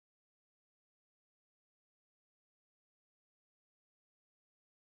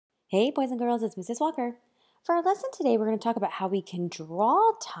Hey boys and girls, it's Mrs. Walker. For our lesson today, we're going to talk about how we can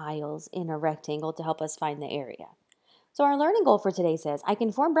draw tiles in a rectangle to help us find the area. So our learning goal for today says, I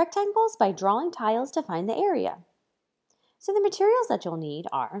can form rectangles by drawing tiles to find the area. So the materials that you'll need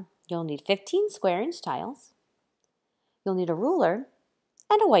are, you'll need 15 square inch tiles, you'll need a ruler,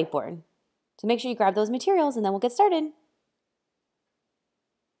 and a whiteboard. So make sure you grab those materials and then we'll get started.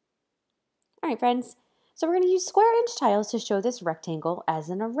 All right, friends. So we're going to use square inch tiles to show this rectangle as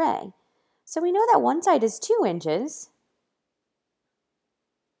an array. So we know that one side is 2 inches.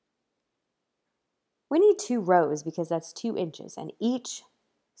 We need 2 rows because that's 2 inches, and each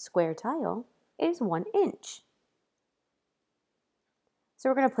square tile is 1 inch. So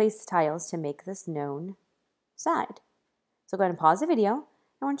we're going to place the tiles to make this known side. So go ahead and pause the video.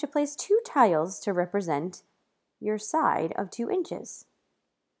 I want you to place 2 tiles to represent your side of 2 inches.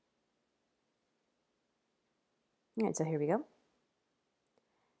 All right, so here we go.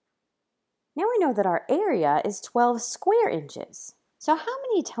 Now we know that our area is 12 square inches. So how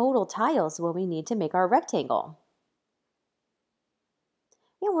many total tiles will we need to make our rectangle?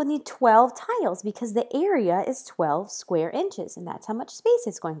 Yeah, we'll need 12 tiles because the area is 12 square inches, and that's how much space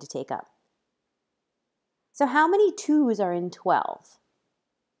it's going to take up. So how many 2's are in 12?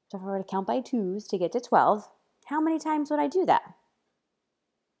 So if I were to count by 2's to get to 12, how many times would I do that?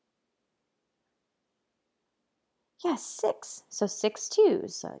 Yeah, 6. So 6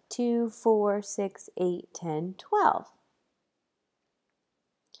 2's. So 2, 4, 6, 8, 10, 12.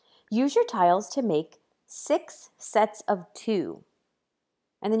 Use your tiles to make 6 sets of 2.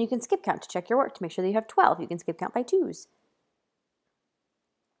 And then you can skip count to check your work to make sure that you have 12. You can skip count by 2's.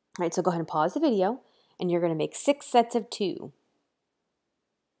 All right, so go ahead and pause the video, and you're going to make 6 sets of 2.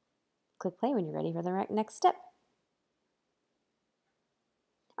 Click play when you're ready for the next step.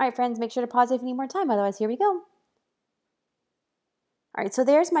 All right, friends, make sure to pause if you need more time. Otherwise, here we go. All right, so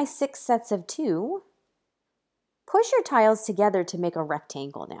there's my 6 sets of 2. Push your tiles together to make a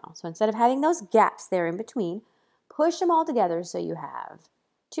rectangle now. So instead of having those gaps there in between, push them all together so you have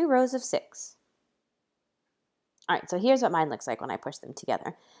 2 rows of 6. All right, so here's what mine looks like when I push them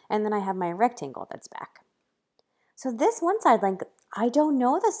together. And then I have my rectangle that's back. So this one side length, I don't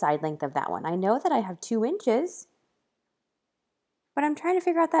know the side length of that one. I know that I have 2 inches, but I'm trying to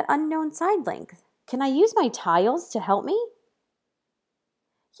figure out that unknown side length. Can I use my tiles to help me?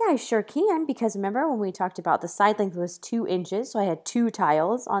 Yeah, I sure can, because remember when we talked about the side length was 2 inches, so I had 2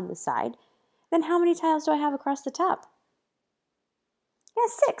 tiles on the side. Then how many tiles do I have across the top? Yeah,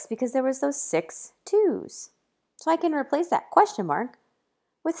 6, because there was those 6 2's. So I can replace that question mark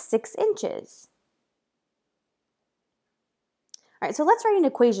with 6 inches. All right, so let's write an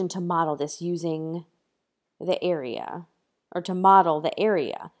equation to model this using the area, or to model the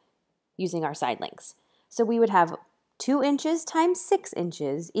area using our side lengths. So we would have 2 inches times 6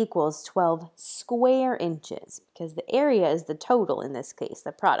 inches equals 12 square inches, because the area is the total in this case,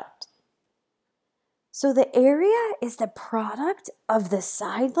 the product. So the area is the product of the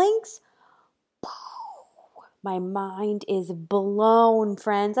side lengths? My mind is blown,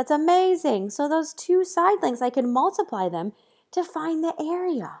 friends. That's amazing. So those 2 side lengths, I can multiply them to find the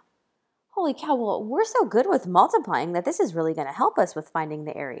area. Holy cow, well, we're so good with multiplying that this is really going to help us with finding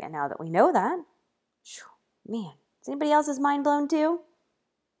the area now that we know that. Man. Is anybody else's mind blown too?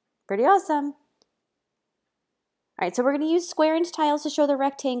 Pretty awesome. All right, so we're going to use square inch tiles to show the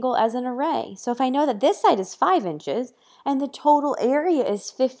rectangle as an array. So if I know that this side is 5 inches and the total area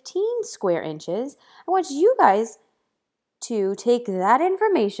is 15 square inches, I want you guys to take that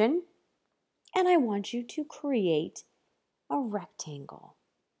information and I want you to create a rectangle.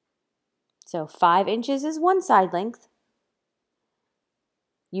 So 5 inches is one side length.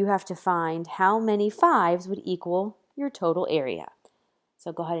 You have to find how many 5's would equal your total area.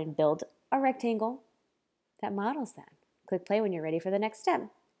 So go ahead and build a rectangle that models that. Click play when you're ready for the next step.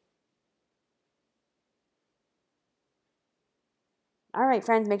 All right,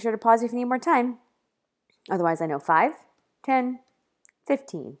 friends, make sure to pause if you need more time. Otherwise, I know 5, 10,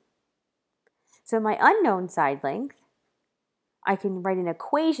 15. So my unknown side length, I can write an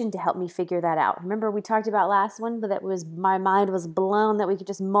equation to help me figure that out. Remember we talked about last one, but that was my mind was blown that we could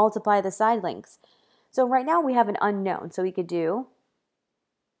just multiply the side lengths. So right now we have an unknown. So we could do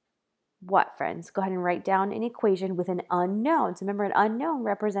what, friends? Go ahead and write down an equation with an unknown. So remember, an unknown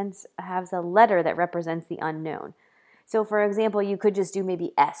has a letter that represents the unknown. So for example, you could just do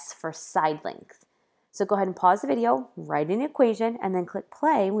maybe S for side length. So go ahead and pause the video, write an equation, and then click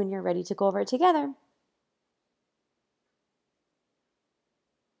play when you're ready to go over it together.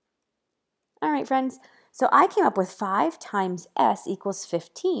 All right, friends, so I came up with 5 times S equals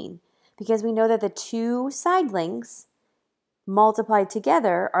 15 because we know that the 2 side lengths multiplied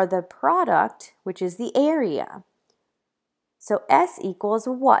together are the product, which is the area. So S equals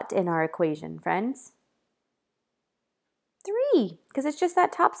what in our equation, friends? 3, because it's just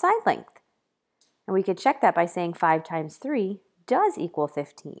that top side length. And we could check that by saying 5 times 3 does equal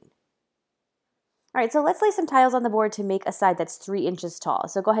 15. All right, so let's lay some tiles on the board to make a side that's 3 inches tall.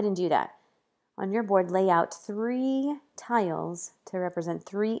 So go ahead and do that. On your board, lay out 3 tiles to represent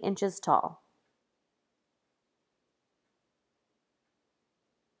 3 inches tall.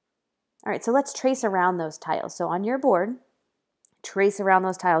 All right, so let's trace around those tiles. So on your board, trace around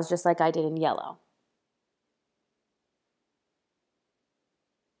those tiles just like I did in yellow.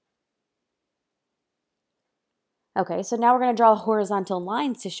 Okay, so now we're going to draw horizontal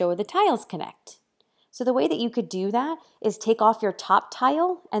lines to show where the tiles connect. So the way that you could do that is take off your top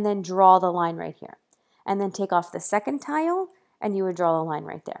tile and then draw the line right here. And then take off the second tile and you would draw the line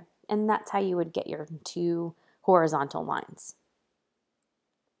right there. And that's how you would get your 2 horizontal lines.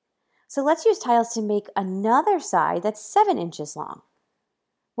 So let's use tiles to make another side that's 7 inches long.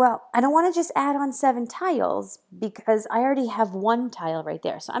 Well, I don't want to just add on 7 tiles because I already have 1 tile right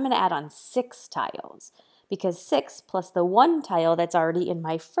there. So I'm going to add on 6 tiles because 6 plus the 1 tile that's already in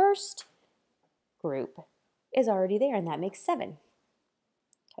my first group is already there, and that makes 7.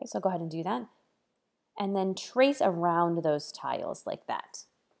 Okay, so go ahead and do that. And then trace around those tiles like that.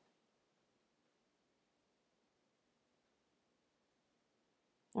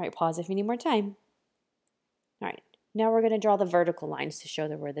 All right, pause if you need more time. All right, now we're going to draw the vertical lines to show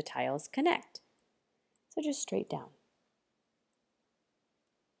where the tiles connect. So just straight down.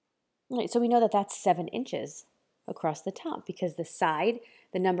 All right, so we know that that's 7 inches across the top because the side,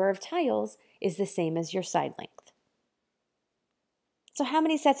 the number of tiles, is the same as your side length. So how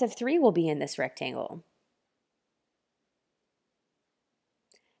many sets of 3 will be in this rectangle?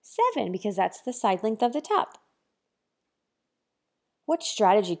 7, because that's the side length of the top. What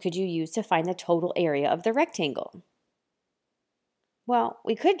strategy could you use to find the total area of the rectangle? Well,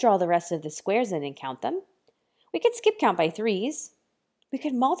 we could draw the rest of the squares in and count them. We could skip count by 3s. We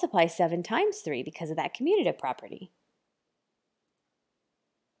could multiply 7 times 3 because of that commutative property.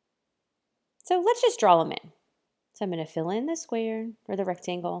 So let's just draw them in. So I'm going to fill in the square or the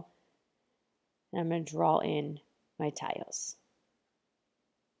rectangle, and I'm going to draw in my tiles.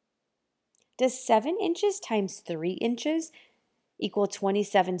 Does 7 inches times 3 inches equal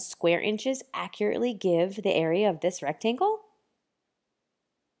 27 square inches accurately give the area of this rectangle?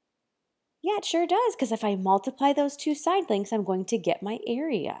 Yeah, it sure does, because if I multiply those 2 side lengths, I'm going to get my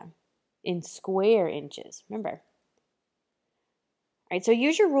area in square inches. Remember. All right, so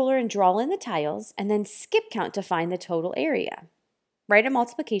use your ruler and draw in the tiles, and then skip count to find the total area. Write a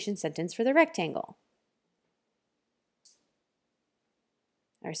multiplication sentence for the rectangle.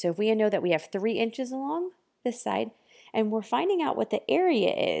 All right, so if we know that we have 3 inches along this side, and we're finding out what the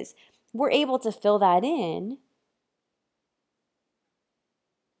area is, we're able to fill that in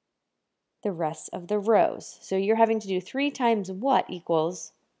the rest of the rows. So you're having to do 3 times what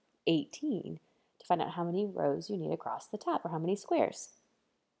equals 18 to find out how many rows you need across the top or how many squares.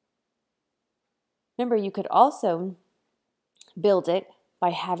 Remember, you could also build it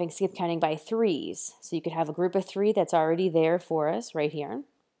by having skip counting by 3s. So you could have a group of 3 that's already there for us right here.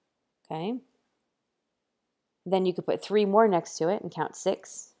 Okay. Then you could put 3 more next to it and count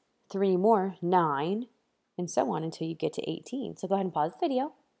 6, 3 more, 9, and so on until you get to 18. So go ahead and pause the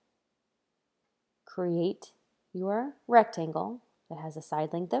video. Create your rectangle that has a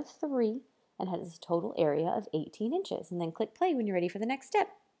side length of 3 and has a total area of 18 inches. And then click play when you're ready for the next step.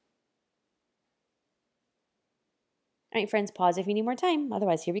 All right, friends, pause if you need more time.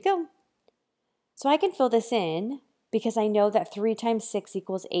 Otherwise, here we go. So I can fill this in because I know that 3 times 6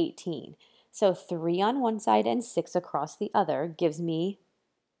 equals 18. So 3 on one side and 6 across the other gives me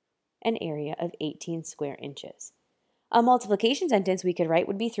an area of 18 square inches. A multiplication sentence we could write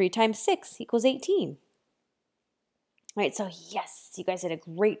would be 3 times 6 equals 18. All right, so yes, you guys did a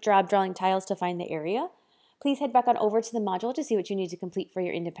great job drawing tiles to find the area. Please head back on over to the module to see what you need to complete for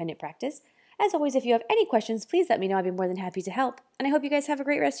your independent practice. As always, if you have any questions, please let me know. I'd be more than happy to help. And I hope you guys have a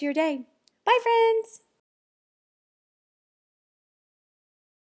great rest of your day. Bye, friends!